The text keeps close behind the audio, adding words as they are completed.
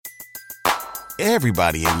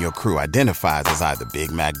Everybody in your crew identifies as either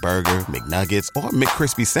Big Mac Burger, McNuggets, or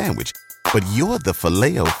McCrispy Sandwich. But you're the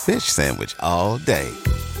Filet-O-Fish Sandwich all day.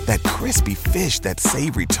 That crispy fish, that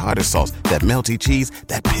savory tartar sauce, that melty cheese,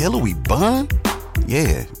 that pillowy bun.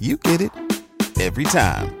 Yeah, you get it. Every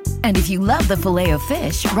time. And if you love the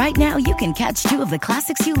Filet-O-Fish, right now you can catch two of the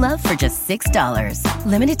classics you love for just $6.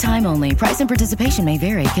 Limited time only. Price and participation may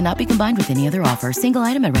vary. Cannot be combined with any other offer. Single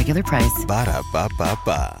item at regular price.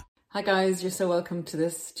 Ba-da-ba-ba-ba. Hi guys, you're so welcome to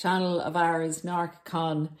this channel of ours,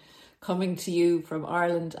 NarcCon, coming to you from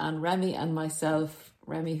Ireland, and Remy and myself.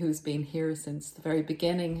 Remy, who's been here since the very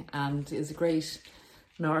beginning and is a great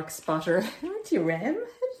narc spotter. Aren't you, Rem?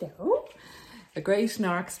 Hello. A great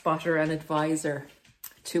narc spotter and advisor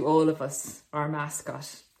to all of us, our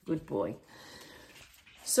mascot. Good boy.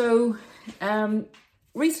 So,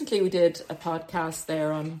 recently we did a podcast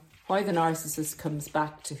there on why the narcissist comes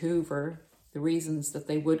back to Hoover, the reasons that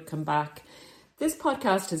they would come back. This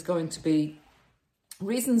podcast is going to be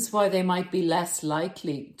reasons why they might be less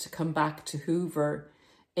likely to come back to Hoover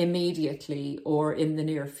immediately or in the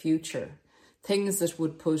near future. Things that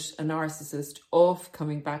would put a narcissist off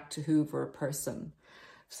coming back to Hoover person.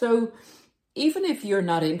 So even if you're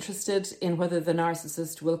not interested in whether the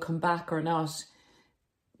narcissist will come back or not,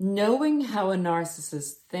 knowing how a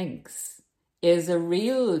narcissist thinks is a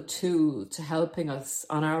real tool to helping us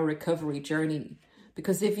on our recovery journey.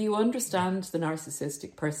 Because if you understand the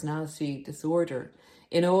narcissistic personality disorder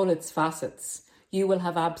in all its facets, you will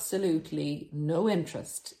have absolutely no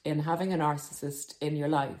interest in having a narcissist in your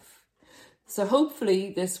life. So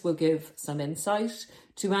hopefully this will give some insight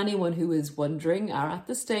to anyone who is wondering, are at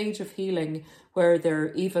the stage of healing where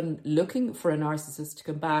they're even looking for a narcissist to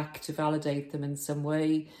come back to validate them in some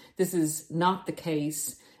way. This is not the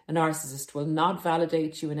case. A narcissist will not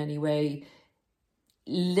validate you in any way.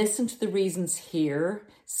 Listen to the reasons here,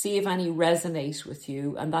 see if any resonate with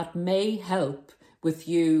you, and that may help with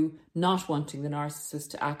you not wanting the narcissist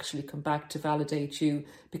to actually come back to validate you,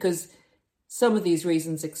 because some of these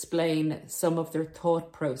reasons explain some of their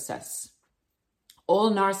thought process.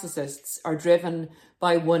 All narcissists are driven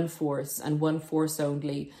by one force and one force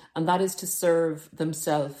only, and that is to serve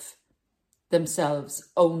themselves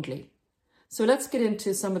only. So let's get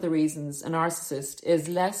into some of the reasons a narcissist is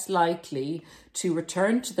less likely to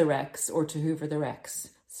return to their ex or to Hoover their ex,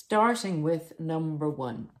 starting with number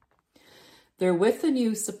one. They're with a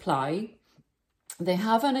new supply. They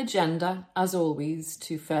have an agenda, as always,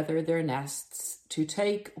 to feather their nests, to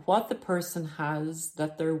take what the person has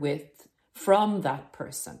that they're with from that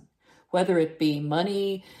person, whether it be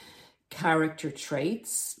money, character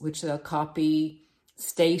traits, which they'll copy,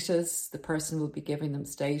 status, the person will be giving them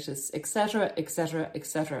status, etc., etc.,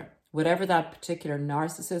 etc. Whatever that particular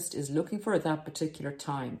narcissist is looking for at that particular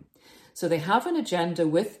time. So they have an agenda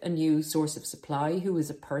with a new source of supply who is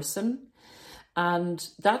a person, and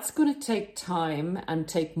that's going to take time and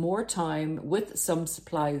take more time with some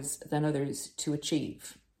supplies than others to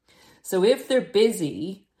achieve. So if they're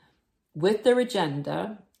busy with their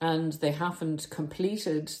agenda and they haven't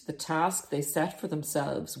completed the task they set for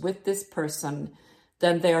themselves with this person,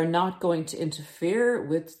 then they are not going to interfere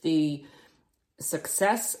with the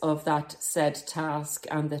success of that said task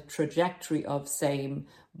and the trajectory of same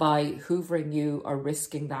by hoovering you or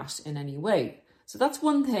risking that in any way. So that's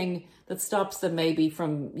one thing that stops them maybe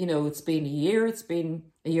from, it's been a year, it's been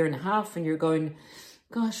a year and a half, and you're going,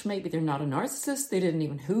 gosh, maybe they're not a narcissist. They didn't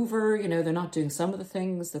even hoover, they're not doing some of the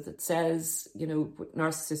things that it says, what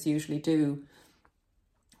narcissists usually do.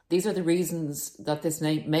 These are the reasons that this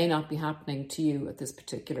may not be happening to you at this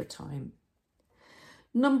particular time.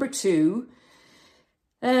 Number two,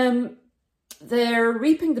 they're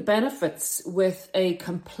reaping the benefits with a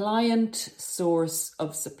compliant source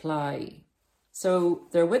of supply. So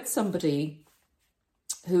they're with somebody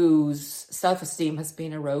whose self-esteem has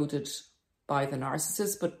been eroded by the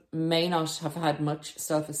narcissist, but may not have had much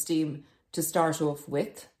self-esteem to start off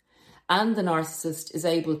with. And the narcissist is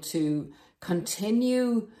able to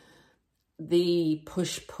continue the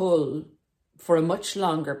push-pull for a much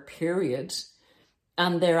longer period,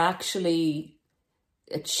 and they're actually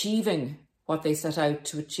achieving what they set out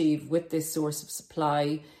to achieve with this source of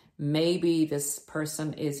supply. Maybe this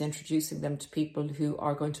person is introducing them to people who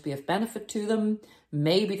are going to be of benefit to them.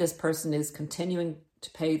 Maybe this person is continuing to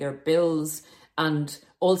pay their bills, and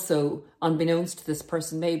also, unbeknownst to this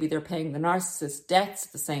person, maybe they're paying the narcissist debts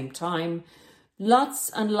at the same time. Lots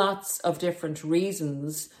and lots of different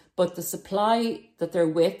reasons. But the supply that they're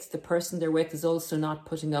with, the person they're with, is also not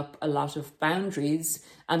putting up a lot of boundaries.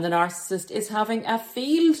 And the narcissist is having a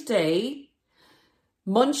field day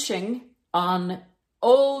munching on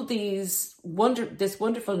all this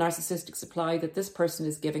wonderful narcissistic supply that this person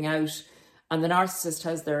is giving out, and the narcissist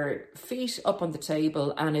has their feet up on the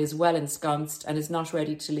table and is well ensconced and is not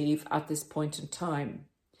ready to leave at this point in time.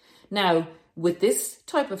 Now, with this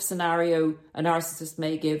type of scenario, a narcissist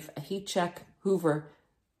may give a heat check, Hoover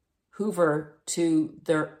to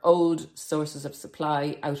their old sources of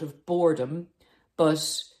supply out of boredom,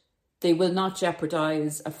 but they will not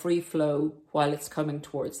jeopardize a free flow while it's coming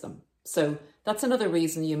towards them. So that's another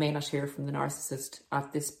reason you may not hear from the narcissist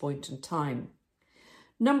at this point in time.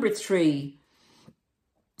 Number 3,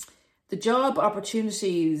 the job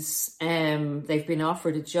opportunities. They've been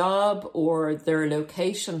offered a job, or their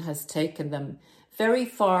location has taken them very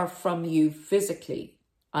far from you physically.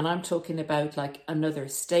 And I'm talking about like another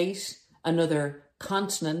state, another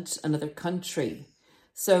continent, another country.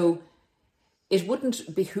 So it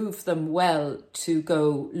wouldn't behoove them well to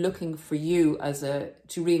go looking for you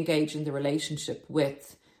to re-engage in the relationship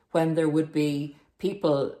with, when there would be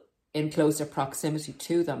people in closer proximity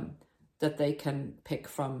to them that they can pick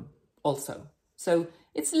from also. So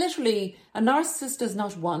it's literally, a narcissist does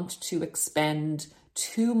not want to expend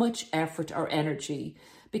too much effort or energy,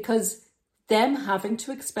 because them having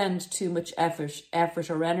to expend too much effort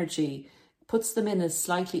or energy puts them in a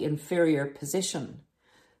slightly inferior position.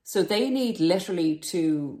 So they need literally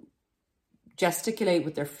to gesticulate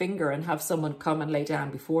with their finger and have someone come and lay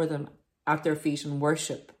down before them at their feet and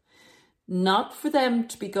worship. Not for them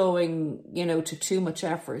to be going, to too much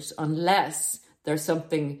effort, unless there's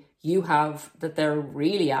something you have that they're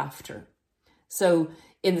really after. So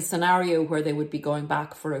in the scenario where they would be going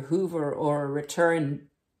back for a Hoover or a return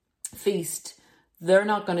feast, they're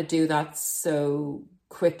not going to do that so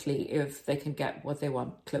quickly if they can get what they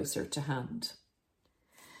want closer to hand.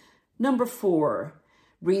 Number 4,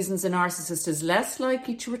 reasons a narcissist is less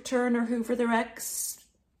likely to return or Hoover their ex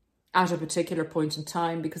at a particular point in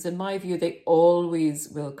time, because in my view, they always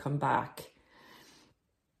will come back.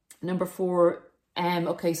 Number 4,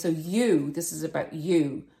 so this is about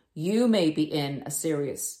you. You may be in a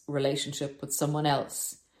serious relationship with someone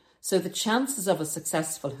else. So the chances of a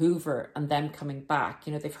successful Hoover and them coming back,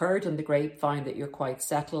 they've heard on the grapevine that you're quite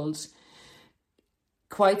settled.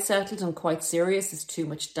 Quite settled and quite serious is too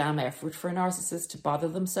much damn effort for a narcissist to bother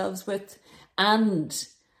themselves with. And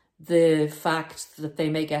the fact that they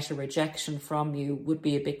may get a rejection from you would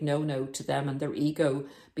be a big no-no to them and their ego,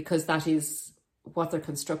 because that is what their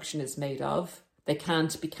construction is made of. They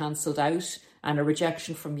can't be cancelled out, and a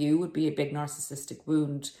rejection from you would be a big narcissistic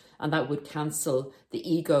wound, and that would cancel the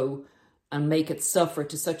ego and make it suffer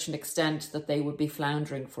to such an extent that they would be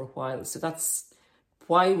floundering for a while. So that's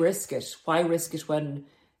why risk it? Why risk it when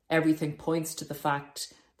everything points to the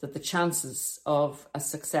fact that the chances of a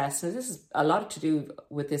success, and this is a lot to do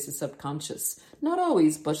with this is subconscious. Not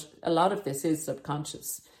always, but a lot of this is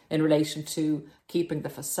subconscious in relation to keeping the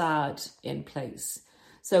facade in place.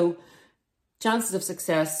 So chances of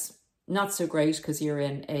success, not so great because you're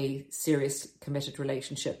in a serious committed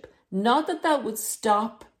relationship. Not that that would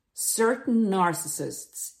stop certain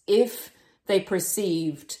narcissists if they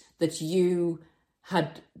perceived that you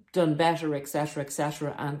had done better,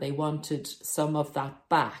 etc., and they wanted some of that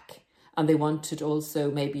back. And they wanted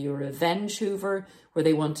also maybe a revenge Hoover, where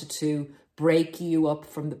they wanted to break you up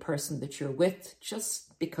from the person that you're with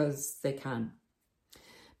just because they can.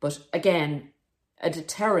 But again, a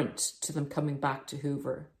deterrent to them coming back to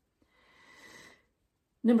Hoover.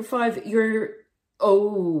 Number 5, you're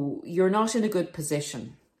not in a good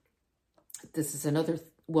position. This is another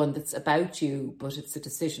one that's about you, but it's a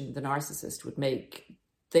decision the narcissist would make.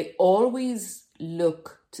 They always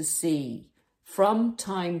look to see from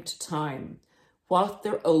time to time what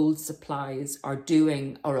their old supplies are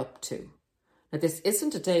doing or up to. Now, this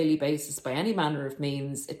isn't a daily basis by any manner of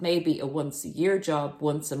means. It may be a once a year job,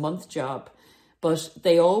 once a month job, but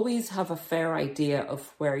they always have a fair idea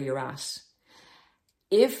of where you're at.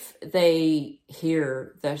 If they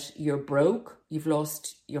hear that you're broke, you've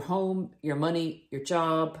lost your home, your money, your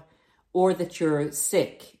job, or that you're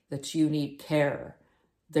sick, that you need care,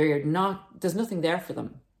 there's nothing there for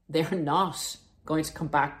them. They're not going to come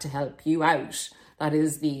back to help you out. That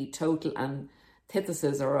is the total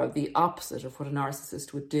antithesis or the opposite of what a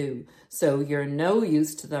narcissist would do. So you're no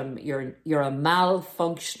use to them. You're a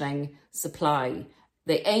malfunctioning supply.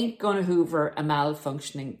 They ain't going to Hoover a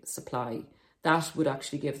malfunctioning supply. That would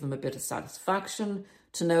actually give them a bit of satisfaction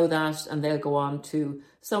to know that, and they'll go on to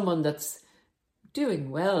someone that's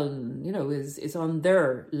doing well and, is on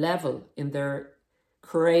their level in their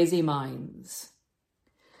crazy minds.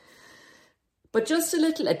 But just a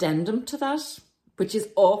little addendum to that, which is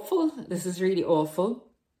awful. This is really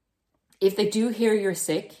awful. If they do hear you're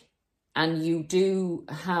sick and you do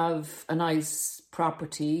have a nice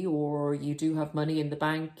property or you do have money in the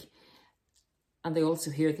bank, and they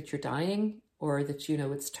also hear that you're dying or that,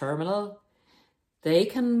 it's terminal, they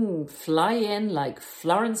can fly in like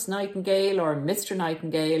Florence Nightingale or Mr.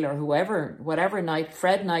 Nightingale or whatever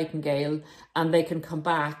Fred Nightingale, and they can come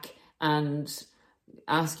back and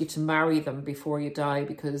ask you to marry them before you die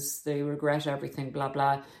because they regret everything, blah,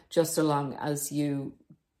 blah, just so long as you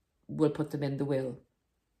will put them in the will.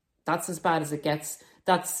 That's as bad as it gets.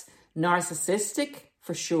 That's narcissistic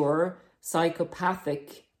for sure.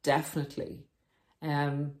 Psychopathic, definitely.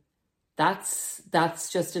 That's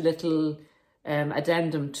just a little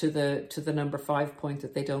addendum to the number 5 point,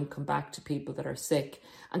 that they don't come back to people that are sick.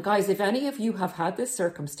 And guys, if any of you have had this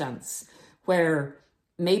circumstance where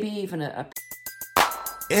maybe even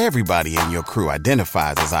Everybody in your crew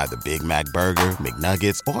identifies as either Big Mac Burger,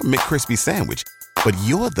 McNuggets, or McCrispy Sandwich. But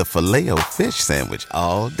you're the Filet-O-Fish Sandwich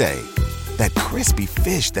all day. That crispy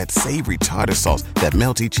fish, that savory tartar sauce, that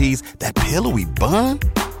melty cheese, that pillowy bun.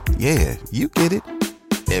 Yeah, you get it.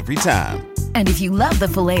 Every time. And if you love the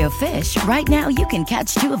Filet-O-Fish, right now you can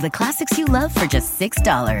catch 2 of the classics you love for just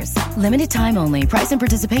 $6. Limited time only. Price and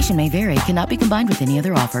participation may vary. Cannot be combined with any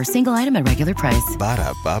other offer. Single item at regular price.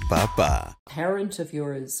 Ba-da-ba-ba-ba. Parent of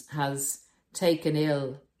yours has taken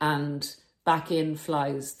ill and back in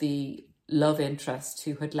flies the love interest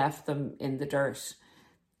who had left them in the dirt.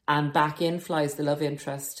 And back in flies the love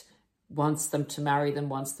interest, wants them to marry them,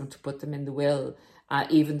 wants them to put them in the will,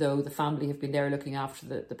 even though the family have been there looking after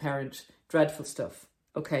the parent. Dreadful stuff.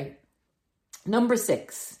 Okay. Number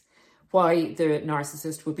 6, why the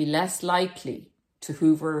narcissist would be less likely to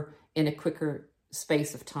hoover in a quicker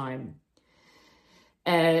space of time.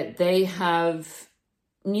 They have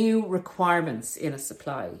new requirements in a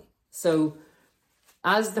supply. So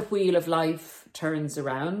as the wheel of life turns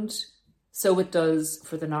around, so it does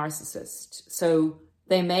for the narcissist. So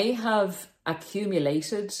they may have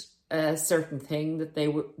accumulated a certain thing that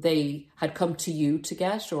they had come to you to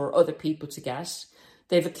get or other people to get.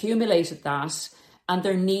 They've accumulated that and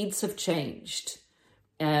their needs have changed.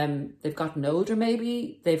 They've gotten older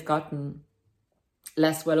maybe, they've gotten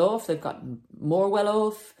less well off, they've gotten more well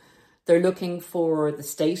off. They're looking for the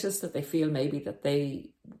status that they feel maybe that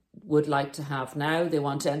they would like to have now. They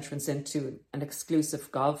want entrance into an exclusive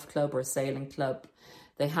golf club or a sailing club.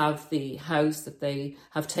 They have the house that they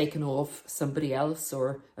have taken off somebody else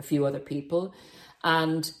or a few other people,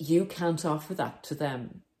 and you can't offer that to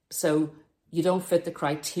them. So you don't fit the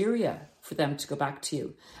criteria for them to go back to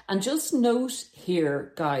you. And just note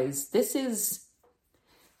here, guys, this is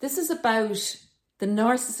about the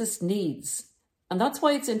narcissist needs. And that's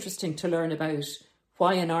why it's interesting to learn about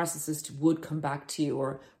why a narcissist would come back to you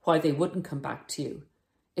or why they wouldn't come back to you.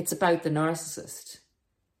 It's about the narcissist.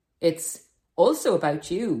 It's also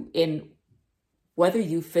about you in whether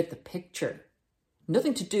you fit the picture.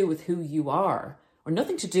 Nothing to do with who you are or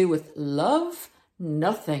nothing to do with love.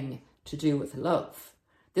 Nothing to do with love.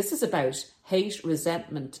 This is about hate,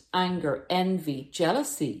 resentment, anger, envy,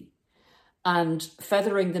 jealousy, and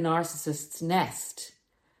feathering the narcissist's nest.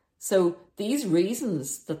 So these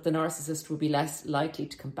reasons that the narcissist will be less likely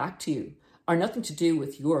to come back to you are nothing to do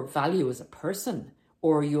with your value as a person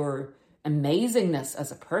or your amazingness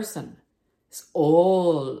as a person. It's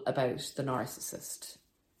all about the narcissist.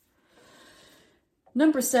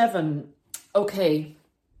 Number 7, okay,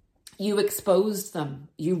 you exposed them.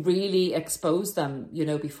 You really exposed them,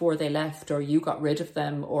 before they left, or you got rid of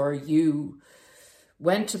them, or you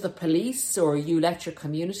went to the police, or you let your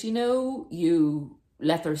community know, you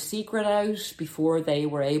let their secret out before they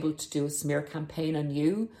were able to do a smear campaign on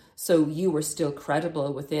you. So you were still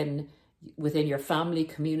credible within your family,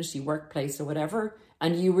 community, workplace, or whatever.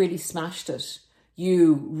 And you really smashed it.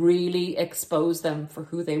 You really exposed them for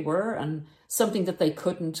who they were and something that they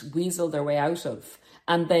couldn't weasel their way out of.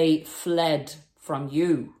 And they fled from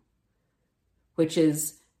you, which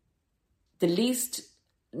is the least,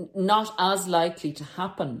 not as likely to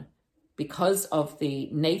happen because of the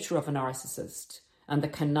nature of a narcissist and the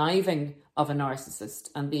conniving of a narcissist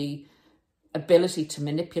and the ability to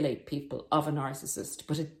manipulate people of a narcissist.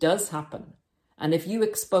 But it does happen. And if you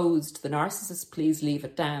exposed the narcissist, please leave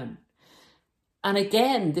it down. And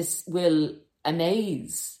again, this will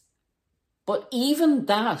amaze. But even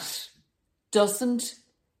that doesn't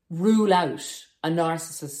rule out a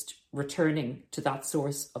narcissist returning to that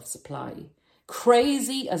source of supply.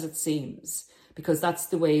 Crazy as it seems, because that's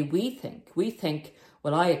the way we think. We think,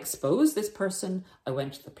 well, I exposed this person. I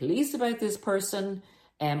went to the police about this person.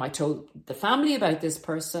 I told the family about this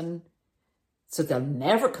person. So they'll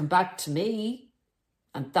never come back to me.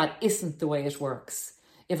 And that isn't the way it works.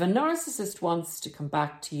 if a narcissist wants to come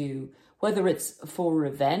back to you, whether it's for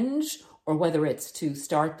revenge or whether it's to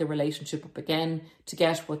start the relationship up again, to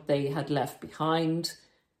get what they had left behind,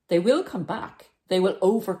 they will come back. They will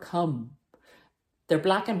overcome. Their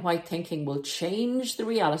black and white thinking will change the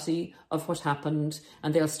reality of what happened,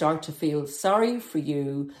 and they'll start to feel sorry for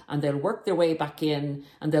you, and they'll work their way back in,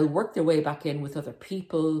 and they'll work their way back in with other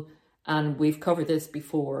people. And we've covered this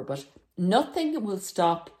before, but nothing will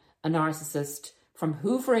stop a narcissist from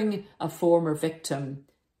hoovering a former victim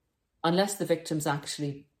unless the victim's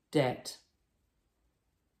actually dead.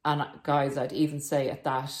 And guys, I'd even say at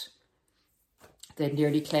that, they'd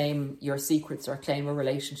nearly claim your secrets or claim a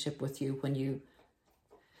relationship with you when you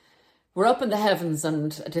were up in the heavens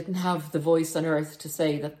and didn't have the voice on earth to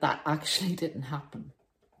say that that actually didn't happen.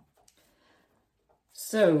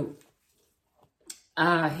 So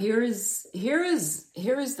here is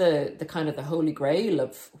the kind of the holy grail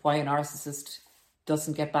of why a narcissist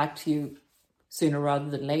doesn't get back to you sooner rather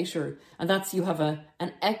than later. And that's you have an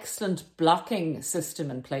excellent blocking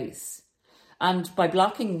system in place. And by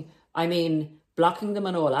blocking, I mean blocking them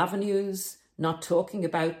on all avenues, not talking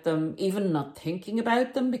about them, even not thinking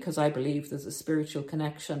about them, because I believe there's a spiritual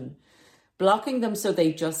connection. Blocking them so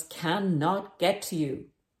they just cannot get to you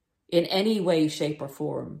in any way, shape or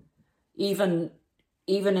form. Even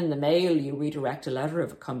in the mail, you redirect a letter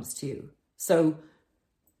if it comes to you. So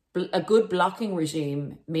a good blocking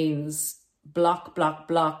regime means block,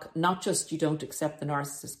 not just you don't accept the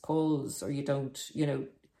narcissist calls or you don't,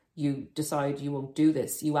 you decide you won't do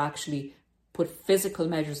this. You actually put physical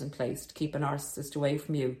measures in place to keep a narcissist away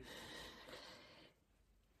from you.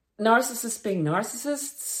 Narcissists being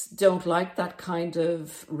narcissists don't like that kind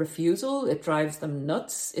of refusal. It drives them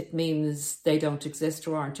nuts. It means they don't exist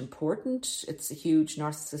or aren't important. It's a huge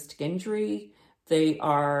narcissistic injury. They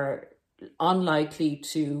are unlikely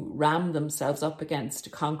to ram themselves up against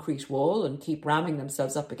a concrete wall and keep ramming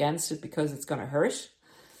themselves up against it because it's going to hurt.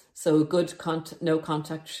 So a good no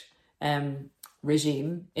contact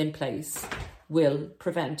regime in place will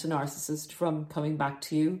prevent a narcissist from coming back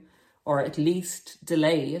to you, or at least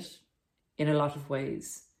delay it in a lot of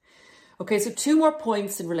ways. Okay, so 2 more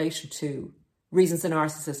points in relation to reasons a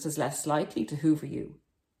narcissist is less likely to hoover you.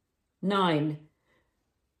 9,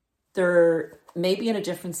 they're maybe in a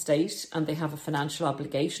different state and they have a financial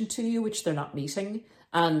obligation to you which they're not meeting,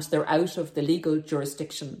 and they're out of the legal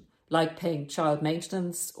jurisdiction, like paying child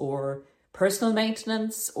maintenance or personal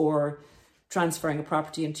maintenance or transferring a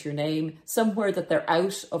property into your name, somewhere that they're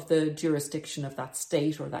out of the jurisdiction of that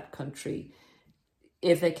state or that country.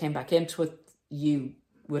 If they came back into it, you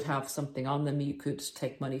would have something on them, you could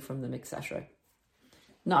take money from them, etc.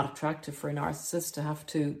 Not attractive for a narcissist to have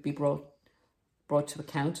to be brought to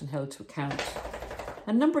account and held to account.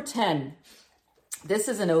 And number 10, this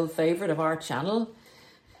is an old favourite of our channel.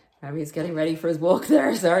 He's getting ready for his walk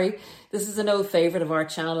there, sorry. This is an old favourite of our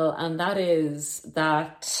channel, and that is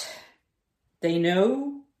that they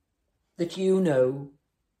know that you know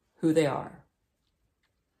who they are.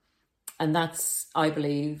 And that's, I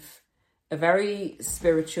believe, a very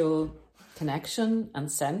spiritual connection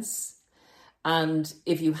and sense. And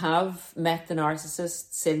if you have met the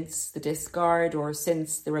narcissist since the discard or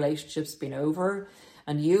since the relationship's been over,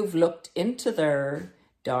 and you've looked into their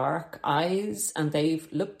dark eyes and they've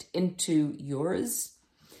looked into yours,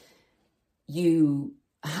 you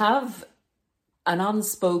have an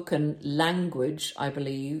unspoken language, I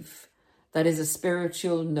believe, that is a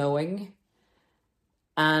spiritual knowing.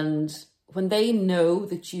 And when they know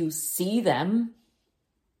that you see them,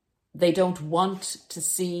 they don't want to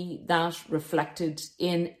see that reflected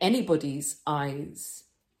in anybody's eyes.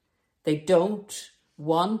 They don't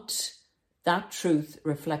want that truth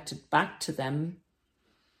reflected back to them,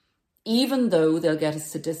 even though they'll get a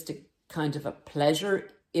sadistic kind of a pleasure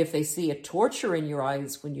if they see a torture in your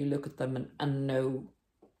eyes when you look at them and know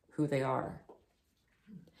who they are.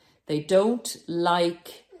 They don't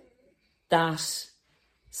like that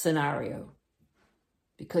scenario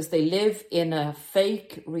because they live in a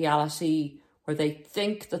fake reality where they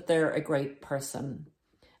think that they're a great person,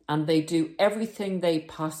 and they do everything they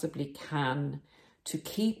possibly can to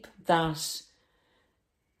keep that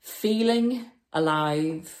feeling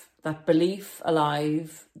alive, that belief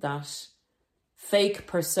alive, that fake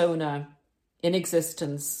persona in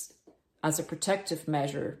existence as a protective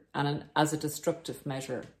measure and as a destructive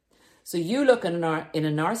measure. So you look in a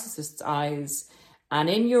narcissist's eyes, and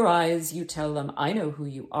in your eyes you tell them, I know who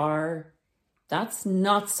you are. That's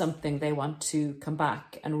not something they want to come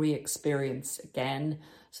back and re-experience again.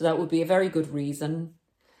 So that would be a very good reason,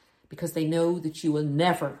 because they know that you will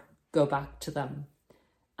never go back to them.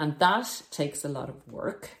 And that takes a lot of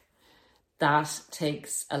work. that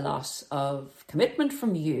takes a lot of commitment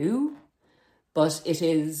from you, but it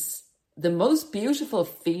is the most beautiful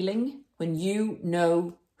feeling when you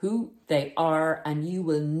know who they are and you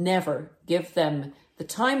will never give them the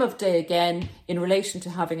time of day again in relation to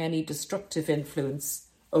having any destructive influence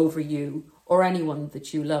over you or anyone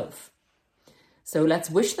that you love. So let's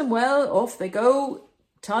wish them well. Off they go.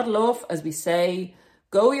 Toddle off, as we say.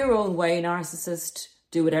 Go your own way, narcissist.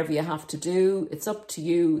 Do whatever you have to do. It's up to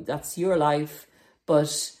you. That's your life.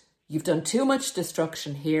 But you've done too much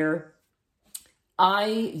destruction here.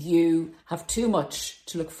 You have too much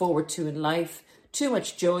to look forward to in life, too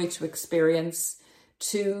much joy to experience,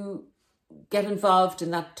 to get involved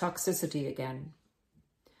in that toxicity again.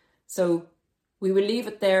 So we will leave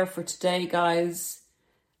it there for today, guys.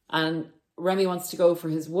 And Remy wants to go for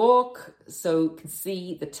his walk, so you can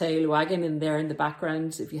see the tail wagging in there in the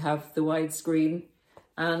background if you have the widescreen.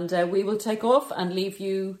 And we will take off and leave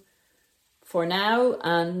you for now,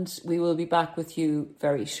 and we will be back with you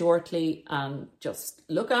very shortly. And just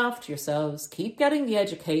look after yourselves, keep getting the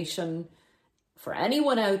education. For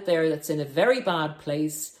anyone out there that's in a very bad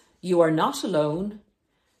place, you are not alone.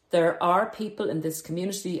 There are people in this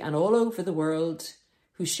community and all over the world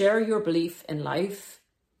who share your belief in life.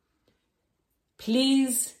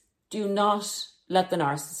 Please do not let the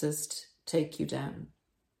narcissist take you down.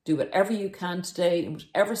 Do whatever you can today, in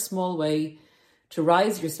whatever small way, to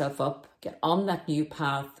rise yourself up, get on that new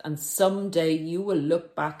path, and someday you will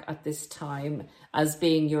look back at this time as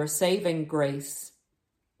being your saving grace.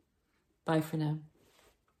 Bye for now.